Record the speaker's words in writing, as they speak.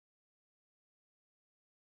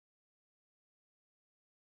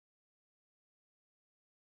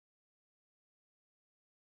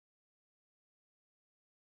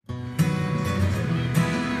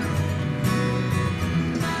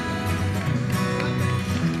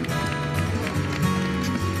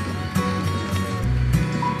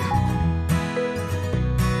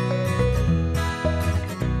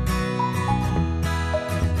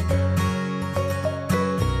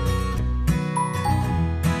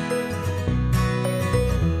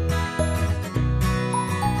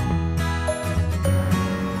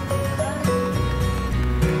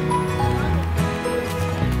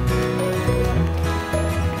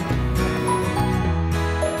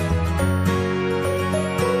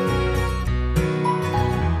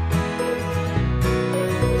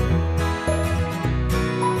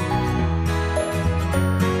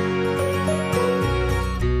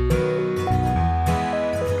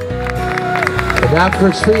now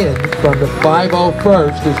Chris Feehan from the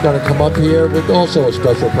 501st is going to come up here with also a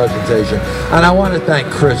special presentation. And I want to thank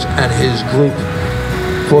Chris and his group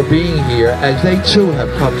for being here, as they too have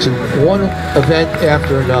come to one event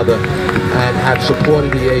after another and have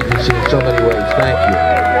supported the agency in so many ways. Thank you.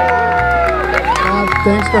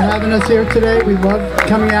 Thanks for having us here today. We love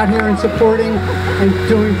coming out here and supporting and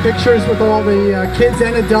doing pictures with all the kids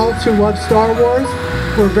and adults who love Star Wars.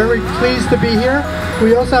 We're very pleased to be here.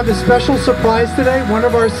 We also have a special surprise today. One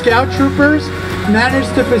of our scout troopers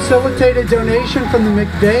managed to facilitate a donation from the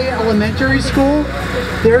McVey Elementary School.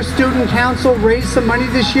 Their student council raised some money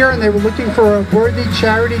this year and they were looking for a worthy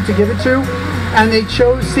charity to give it to, and they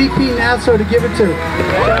chose CPNassau to give it to.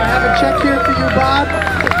 So I have a check here for you, Bob,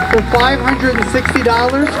 for $560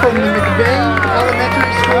 from the McVey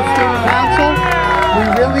Elementary School Student Council. We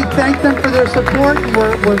really thank them for their support, and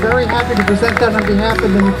we're very happy to present that on behalf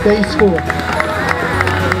of the McVey School.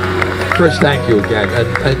 Chris, thank you again.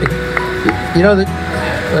 And you know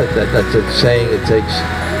that's a saying. It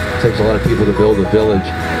takes a lot of people to build a village.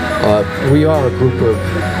 We are a group of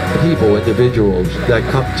people, individuals that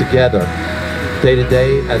come together day to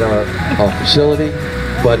day at our facility,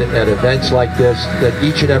 but at events like this, that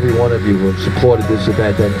each and every one of you have supported this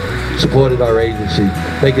event and supported our agency,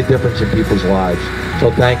 make a difference in people's lives.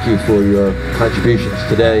 So thank you for your contributions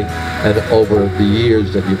today and over the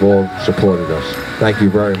years that you've all supported us. Thank you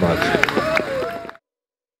very much.